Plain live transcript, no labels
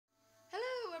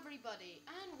everybody,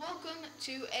 and welcome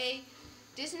to a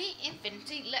Disney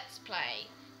Infinity Let's Play.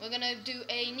 We're going to do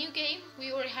a new game.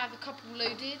 We already have a couple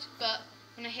loaded, but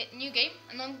I'm going to hit new game,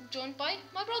 and I'm joined by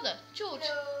my brother, George.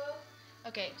 Hello.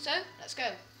 Okay, so, let's go.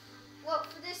 Well,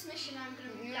 for this mission I'm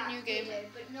going to be Black new game. Widow,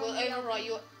 but We'll overwrite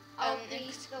your Thor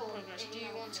progress. in Do you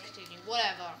want to Norway. continue?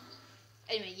 Whatever.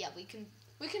 Anyway, yeah,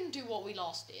 we can do what we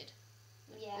last did.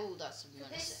 Yeah. Oh, that's For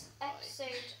menacing. this Right.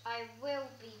 episode I will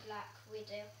be Black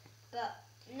Widow, but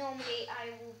normally I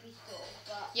will be Thor.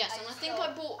 But Yes, and I think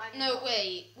I bought... No,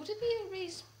 wait. Would it be a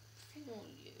raise for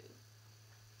you?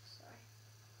 Sorry.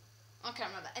 I can't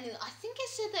remember. Anyway, I think it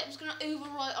said that it was going to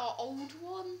overwrite our old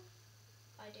one,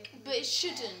 I don't really but it care.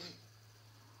 shouldn't.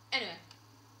 Anyway,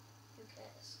 Who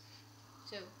cares?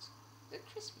 so good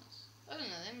Christmas. I don't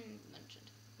know. They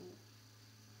mentioned. Ooh.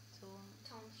 So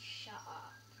Tom, shut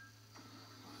up.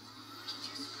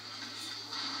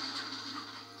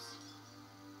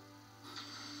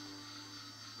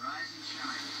 Rise and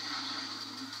shine.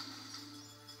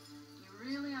 You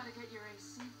really ought to get your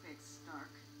AC fixed, Stark.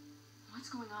 What's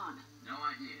going on? No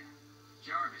idea.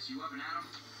 Jarvis, you up and at 'em?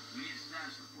 We need a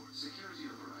status report. Security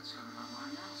override's coming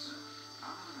online now, sir.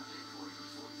 I'll have an update for you in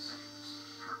 40 seconds.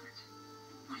 Perfect.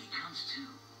 When he comes to,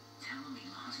 tell him he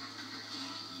lost me for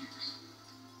 8 years.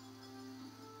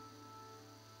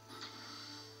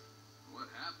 What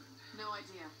happened? No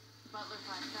idea. Butler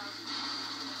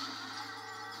 5000.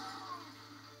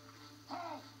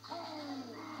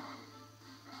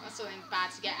 that's something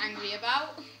bad to get angry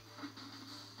about.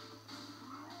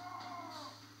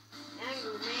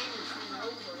 Angry Man is being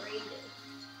overrated,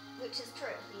 which is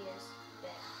true. He is.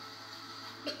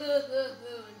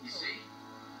 You see?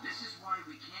 This is why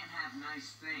we can't have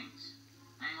nice things.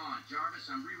 Hang on, Jarvis,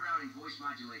 I'm rerouting voice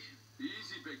modulation.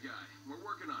 Easy, big guy. We're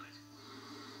working on it.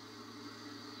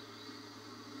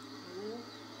 Ooh.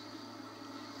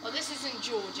 Well, this isn't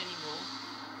George anymore.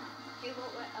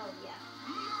 Oh yeah.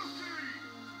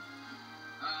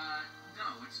 No,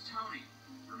 it's Tony.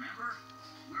 Remember?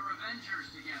 We're Avengers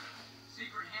together.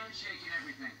 Secret handshake and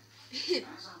everything.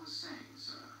 As I was saying,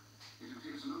 sir, it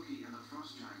appears Loki and the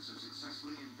Frost Giants have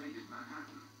successfully invaded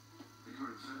Manhattan. The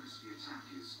current focus of the attack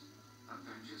is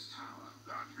Avengers Tower.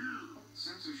 Not here.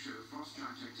 Sensors show Frost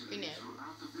Giant activity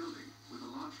throughout the building, with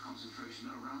a large concentration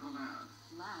around the lab.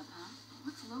 Lab, huh?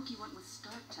 What's Loki want with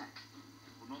Stark Tech?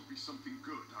 Will not be something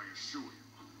good, I assure you.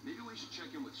 Maybe we should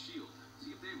check in with S.H.I.E.L.D.,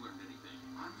 see if they've learned anything.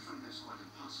 I'm afraid that's quite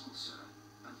impossible, sir.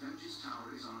 Avengers Tower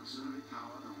is on auxiliary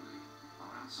power only.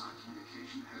 Our outside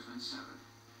communication has been severed.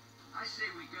 I say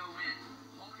we go in,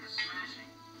 Hulk is smashing,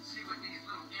 and see what these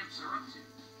little imps are up to.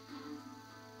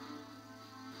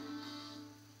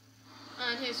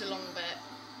 And here's a long bit.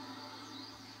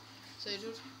 So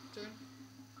George, join.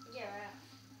 Yeah.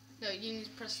 No, you need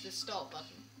to press the start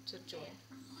button to join.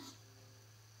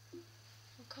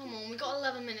 Oh, come on, we got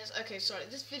 11 minutes. Okay, sorry.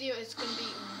 This video is going to be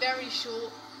very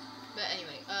short. But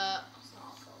anyway, It's not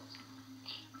our fault.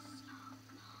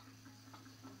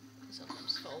 it's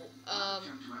someone's fault.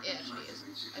 It actually is.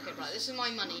 Okay, right. This is my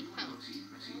money. Hang on.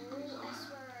 Oh,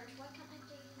 S-word. Why can't I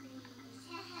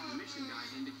do The mission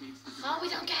guide indicates the Oh, we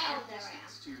don't care. Oh, there I am.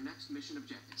 distance to your next mission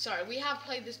objective. Sorry, we have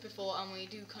played this before, and we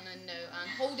do kind of know. And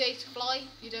hold A to fly.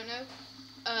 You don't know.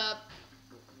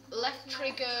 Left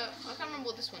trigger. I can't remember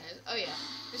what this one is. Oh yeah,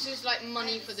 this is like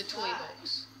money for the toy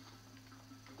box.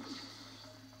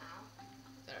 Ow.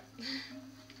 There.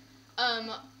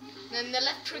 Then the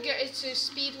left trigger is to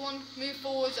speed one, move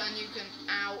forwards, and you can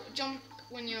jump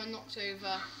when you're knocked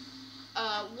over.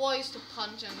 Y is to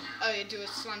punch, and you do a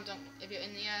slam dunk if you're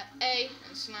in the air. A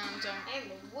and slam dunk,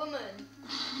 I'm a woman.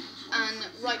 and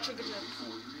right trigger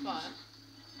to fire.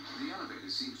 The elevator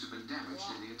seems to have been damaged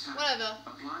in the attack. Whatever.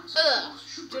 Applying some force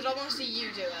should Dude, I break want to see free. you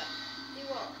do it. Do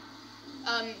what?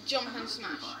 Jump and The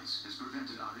smash. device has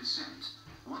prevented our descent.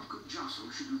 One good jostle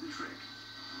should do the trick.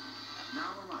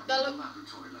 Now arriving That at the look-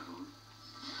 laboratory level.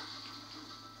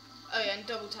 Oh yeah, and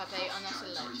double tap A, and that's a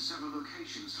Giants are in ledge. several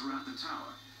locations throughout the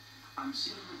tower. I'm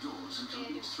sealing the doors until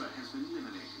each threat has been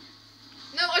eliminated.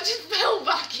 No, I just fell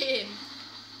back in.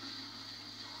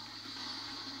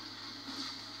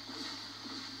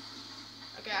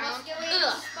 Okay, hang on. Let's go in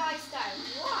Ugh. spy style.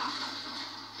 Wow.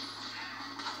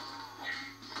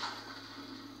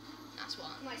 That's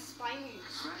one. My spy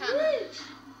moves. Threat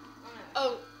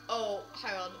Oh no. Oh,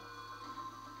 hang on.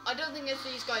 I don't think it's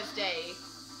these guys' day.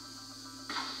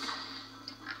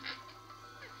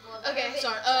 Well, they're a Okay, bit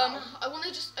sorry. dull. I want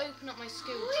to just open up my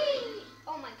skill tree. Whee!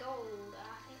 Oh my god.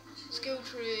 Skill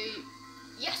tree.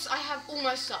 Yes, I have all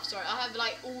my stuff. Sorry, I have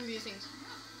like all these things.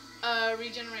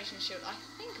 Regeneration shield. I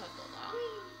think I've got that.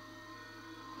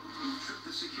 You've tripped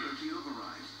the security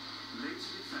override.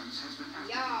 Laser defense has been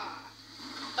activated. Yeah.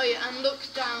 Oh yeah, and look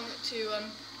down to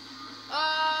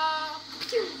oh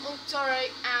sorry,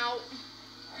 ow.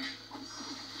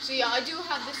 So yeah, I do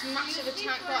have this massive Excuse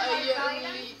me attack, for but I my only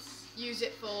violence. use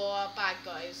it for bad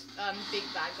guys, big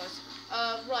bad guys.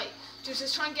 Right,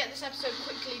 just try and get this episode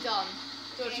quickly done.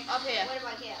 George, Okay, up here. What do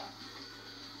I kill?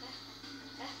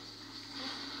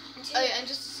 Two, Oh yeah, and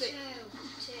just to say,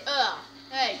 two.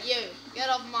 hey you, get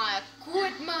off my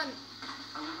equipment.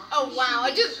 I will not Oh be wow,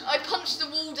 serious. I punched the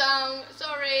wall down.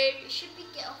 Sorry. It should be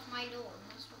get off my lawn.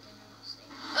 That's what they're not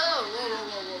saying. Oh,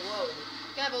 whoa.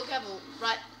 Careful.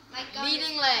 Right, My gun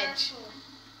leading is ledge. purple.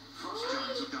 Frost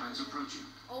giants of giants approaching.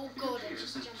 Oh It god, I appears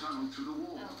just they've jumped. tunneled through the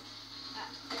wall. Oh.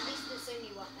 At least there's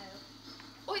only one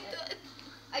though. Wait,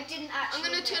 I didn't I'm actually.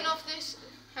 gonna turn know. off this.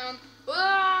 Hang on.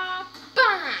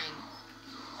 Bang!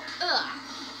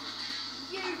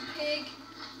 You pig!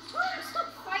 Stop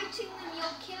fighting them,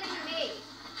 you're killing me!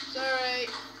 Sorry.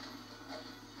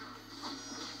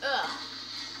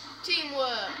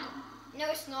 Teamwork. No,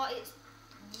 it's not, it's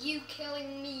you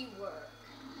killing me work.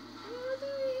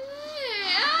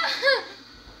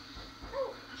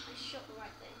 Oh, I shot the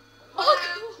right thing.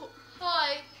 Oh,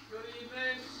 hi. Good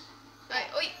evening. Right,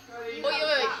 oi. Good Oi,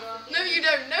 oi. No, you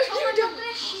don't. No, Oh, you I'm don't. gonna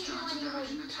Frost shoot you giants when you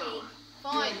damaging the tower. pig.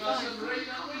 Fine.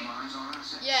 Compromise our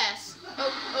assets. Yes.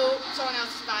 Oh, someone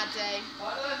else's bad day.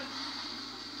 Pardon?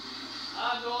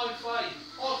 Ah, no, I'm fine.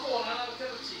 Oh, go on, I'll have a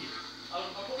cup of tea. I'll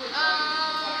put my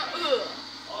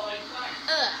All right,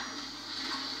 thanks.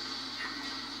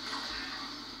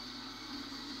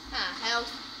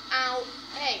 Health. Ow.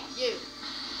 Hey, you.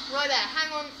 Right there.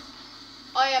 Hang on.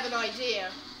 I have an idea.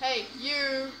 Hey,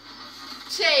 you.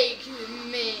 Take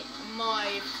me,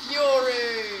 my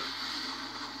fury.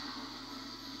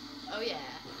 Oh yeah.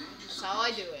 That's how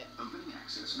I do it. Opening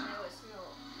access now. No, it's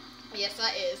not. Yes,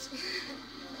 that is. No, it's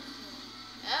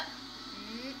not. Yep.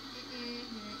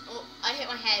 Oh, I hit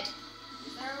my head.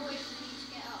 Is there a way for me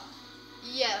to get up?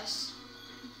 Yes.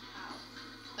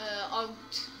 How? I'll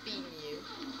beam you.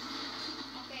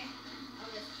 Okay.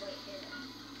 I'll just wait here then.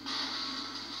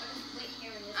 I'll just wait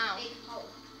here in this Ow. big hole.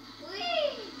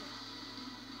 Whee!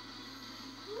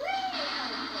 Whee!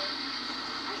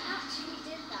 I actually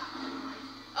did that.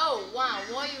 Oh wow,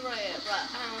 why are you right here? Right.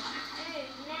 Oh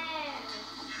no!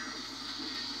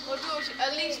 Well, George,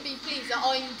 at least be pleased that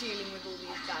I'm dealing with all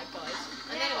these bad guys.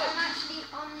 And No, anyway, I'm actually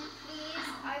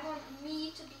unpleased. I want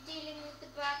me to be dealing with the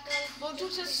bad guys. well,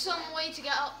 George, there's some way to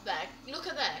get up there. Look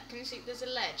at there. Can you see? There's a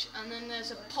ledge, and then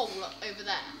there's a pole up over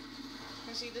there. Can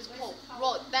you see? There's a pole.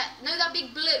 Right. That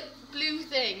big blue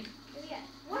thing. Oh, yeah.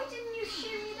 Why didn't you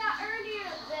show me that earlier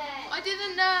then? I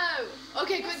didn't know.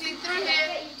 Okay, Yes, quickly you through did. I here.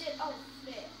 bet you did. Oh,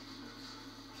 flip.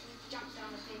 You jumped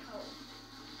down a big hole.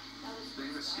 That was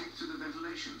They've escaped through the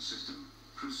ventilation system.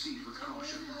 Proceed with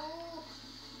caution. Oh,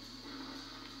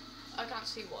 I can't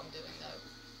see what I'm doing though.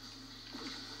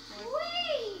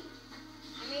 whee!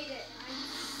 I made it. I'm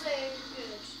so good.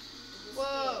 at this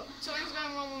Whoa! game. Something's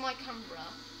going wrong with my camera.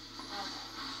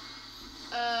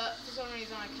 For some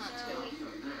reason I can't So tell. wait for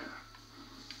it. There.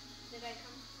 Did I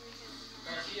come through here?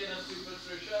 Garcia and Super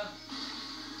Patricia.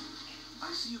 I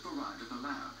see you've arrived at the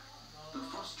lab. The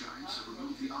frost giants have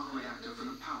removed the arc reactor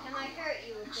from the power Can I core. hurt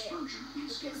you a bit? Explosion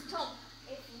is Because imminent. Tom,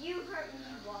 if you hurt me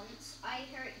once, I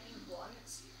hurt you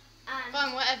once, and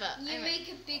Fine, whatever. you Anyway. make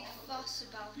a big fuss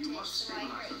about You it, must so I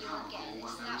stabilize hurt the you power again. core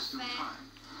while Is there that is still fair? time.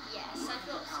 Yes, I Work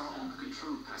the thought power so. on the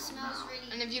control It panel smells now. really.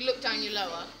 And if you look down, you're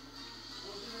lower.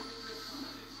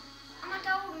 Oh my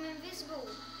god, I'm invisible.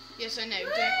 Yes, I know.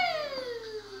 Woo! Don't.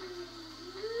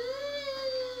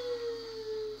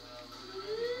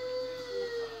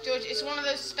 George, it's one of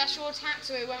those special attacks,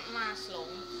 so it won't last long.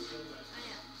 I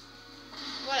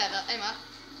know. Whatever. Emma.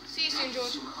 See you soon,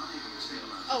 George. So we're unable to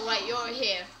stabilize Oh the wait, power you're core.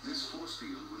 here. This force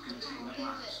field will contain Okay,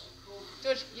 blast.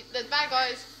 George, there's bad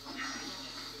guys. I know.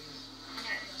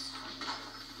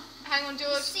 Hang on, You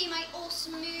George. see my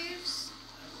awesome moves?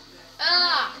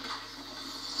 Ah!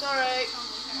 Sorry.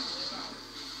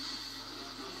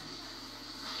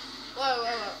 Whoa.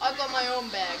 I've got my own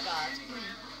bear guard.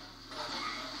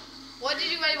 Why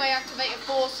did you anyway activate a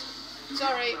force?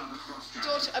 Sorry. Around the frost giants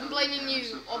George, I'm have blaming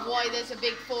damaged you the of power why core. there's a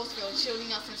big force field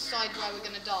shielding us inside where we're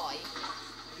gonna die.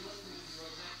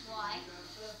 Why?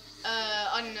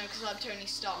 I don't know, because I'm Tony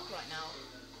Stark right now.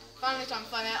 Finally time to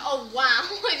find out. Oh wow,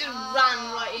 I just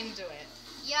ran right into it.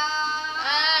 Yeah.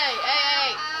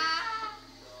 Hey.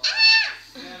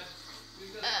 Yeah,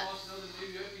 we've got the boss now, the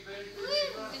new year. Be very Woo!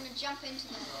 busy. I'm gonna jump into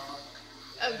them.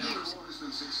 Oh, The you. core has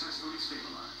been successfully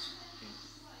stabilized.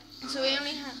 So we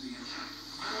only have. The attack.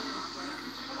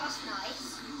 Well, that's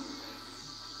nice.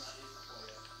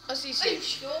 Oh, see, Are you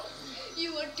sure?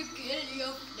 You want to kill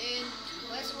your friend?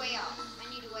 Where's the way up? I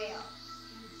need a way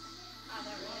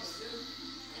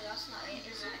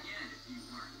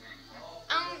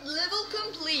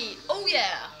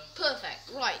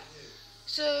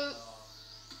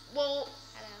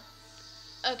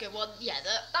Okay, well, yeah,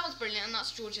 that was brilliant, and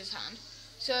that's George's hand.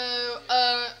 So,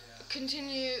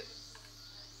 continue.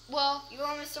 Well, You're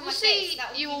almost on we'll my see face.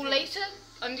 That would you be all rude. later.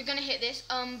 I'm gonna hit this.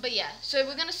 But yeah, so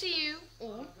we're gonna see you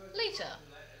all later.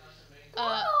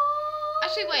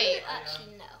 Actually, wait.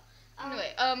 Actually, no.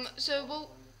 Anyway, so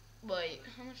we'll wait.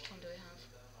 How much time do we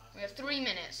have? We have 3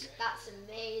 minutes. That's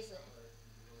amazing.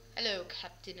 Hello,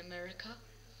 Captain America.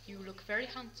 You look very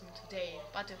handsome today.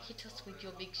 About to hit us with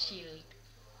your big shield.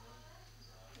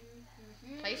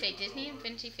 Place a Disney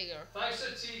Infinity figure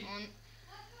Thanks, T.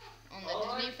 on the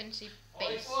Disney Infinity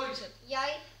base.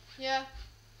 Yay. Yeah.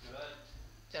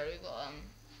 There we got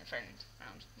a friend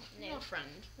around. No. Not a friend.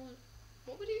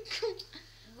 What would you call?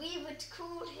 We would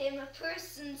call him a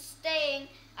person staying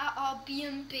at our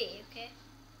B&B, okay?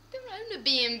 Don't own a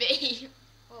B&B.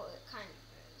 Well, it kind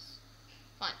of is.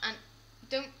 Fine, and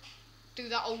don't do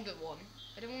that older one.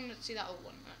 I don't want to see that old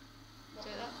one. Right. So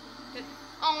that.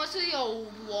 Oh, let's do the old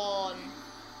one.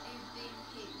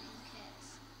 Who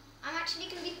cares? I'm actually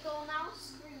going to be gone now.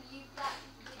 Screw you, that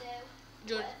widow.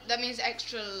 George, that means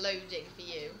extra loading for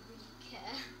you. Really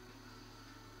care.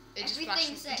 It just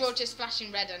Everything's flashes. George is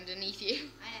flashing red underneath you.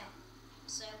 I know.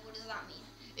 So what does that mean?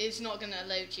 It's not gonna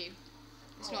load you.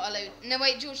 It's not a load. No,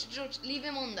 wait, George, leave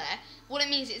him on there. What it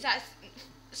means is that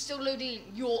it's still loading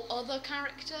your other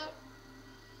character.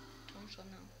 How much time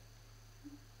now?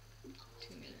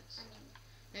 2 minutes.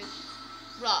 No.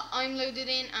 Right, I'm loaded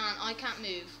in and I can't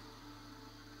move.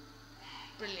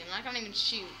 Brilliant. I can't even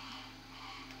shoot.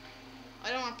 I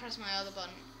don't want to press my other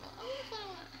button.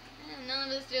 None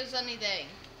of us does anything.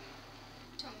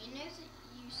 Tom, you know that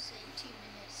you say 2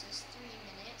 minutes is 3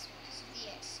 minutes because of the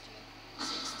extra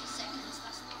 60 seconds.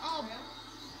 That's not Oh,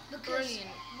 true. Because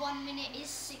brilliant. 1 minute is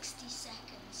 60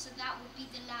 seconds, so that would be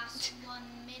the last 1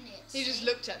 minute. He just see?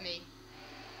 looked at me.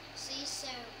 See, so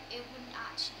it wouldn't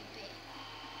actually be.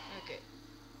 Okay.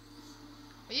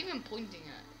 What are you even pointing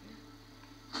at?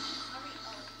 Hurry,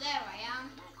 oh, there I am.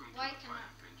 Why can't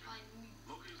I move?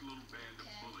 Loki's little band of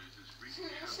Okay. bullies is freaking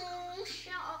out.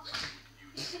 Shut up.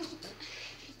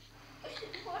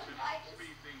 What did I just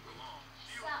Speed things along.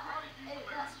 set up? Oh,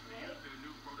 that's great. Their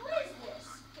new What is this?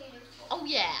 Halo 4. Oh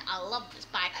yeah, I love this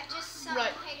bag. I just set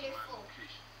Right. up Halo 4.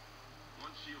 location.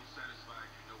 Once shield satisfied,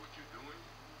 you know what you're doing.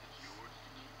 It's yours to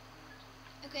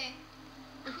keep. Okay.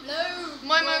 Hello.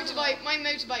 My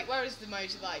motorbike. Where is the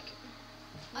motorbike?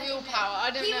 I Wheel don't know. power.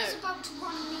 I don't He know. was about to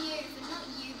run me over, not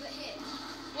you, but him.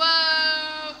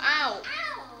 Whoa! Ow!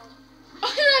 Ow! I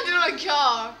landed on a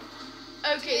car.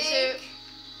 Okay, Take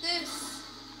this.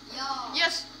 Yeah. so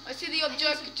yes, I see the I need to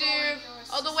borrow objective.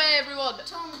 your Other way, everyone.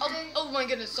 Tom, Oh, don't- oh my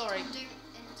goodness, sorry. Tom, don't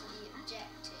enter the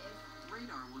objective.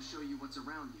 Radar will show you what's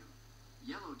around you.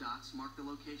 Yellow dots mark the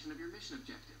location of your mission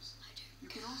objectives. You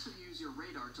can also use your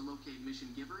radar to locate mission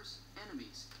givers,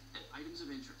 enemies, and items of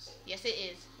interest. Yes, it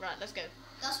is. Right, let's go.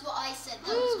 That's what I said. That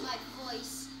Woo. was my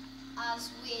voice as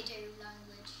weirdo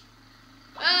language.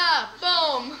 Ah,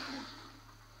 boom.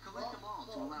 Collect them all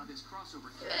to allow this crossover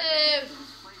Woo. character to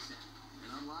his playset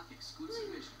and unlock exclusive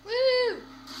missions. Woo!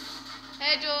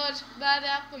 Hey George, bad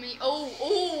app for me.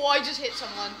 Oh, I just hit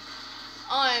someone.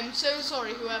 I am so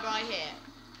sorry, whoever I hit.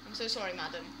 I'm so sorry,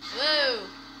 madam. Whoa!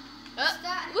 Is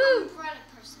that an Woo! umbrella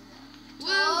person there?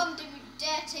 Woo! Tom, don't you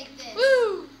dare take this.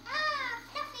 Woo! Ah,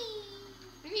 Fluffy.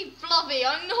 What do you mean fluffy?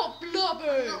 I'm not I'm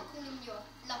blubber. not calling you a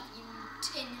fluffy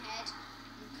tin head.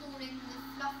 I'm calling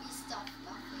the fluffy stuff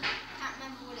fluffy. Can't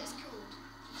remember what it's called.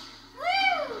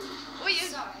 Woo! What you?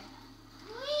 Sorry.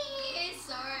 Wee!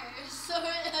 Sorry, I'm so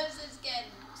scared.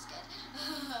 I'm scared.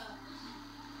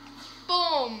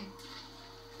 Boom!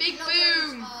 Big Not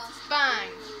going boom! as fast. Bang!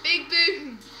 Big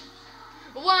boom!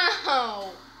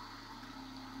 Wow!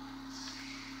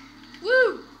 Woo!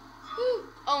 Woo!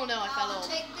 Oh no, I fell Oh, off.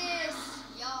 take this,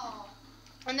 y'all.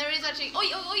 And there is actually. Oi!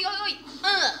 Oi! Oi! Oi! Oi!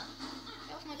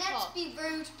 Get off my Let's car. be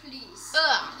rude, please.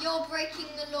 Ugh! You're breaking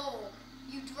the law.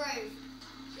 You drove.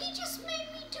 He just made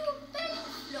me do a belly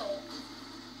flop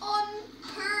on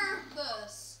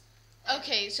purpose.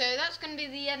 Okay, so that's gonna be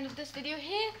the end of this video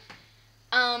here.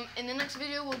 In the next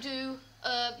video we'll do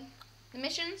the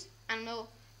missions, and we'll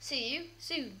see you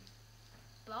soon.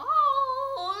 Bye.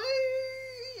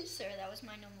 Sorry, that was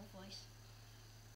my normal